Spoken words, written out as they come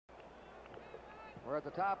We're at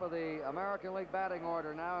the top of the American League batting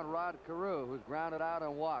order now, and Rod Carew, who's grounded out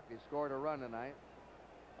and walked. He scored a run tonight.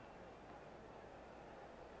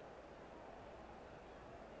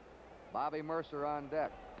 Bobby Mercer on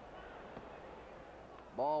deck.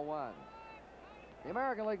 Ball one. The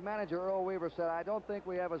American League manager, Earl Weaver, said, "I don't think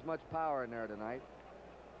we have as much power in there tonight,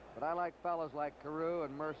 but I like fellas like Carew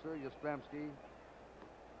and Mercer, Yastrzemski,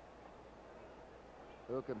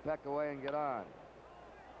 who can peck away and get on."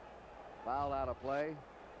 Foul out of play.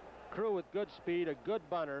 Carew with good speed, a good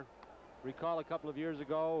bunter. Recall a couple of years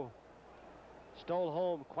ago, stole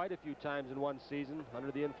home quite a few times in one season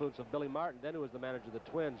under the influence of Billy Martin, then who was the manager of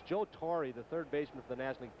the Twins. Joe Torre, the third baseman for the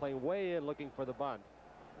National League, playing way in looking for the bunt.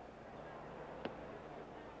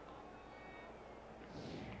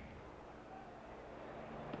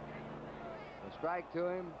 A strike to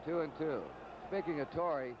him, 2-2. Speaking of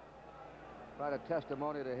Torre, quite a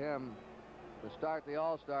testimony to him to start the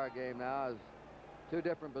All-Star game now as two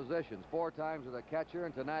different positions, 4 times as a catcher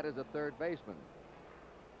and tonight as a third baseman.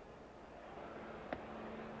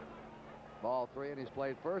 Ball 3, and he's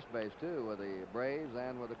played first base too with the Braves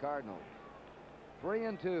and with the Cardinals.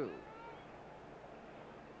 3-2.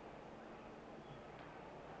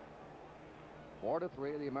 Four to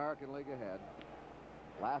 3, the American League ahead.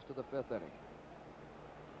 Last of the 5th inning.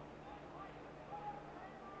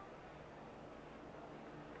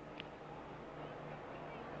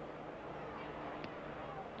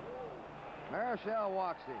 Marichal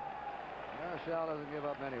walks him. Marichal doesn't give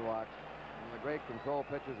up many walks. One of the great control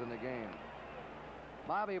pitchers in the game.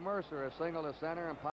 Bobby Mercer has singled to center and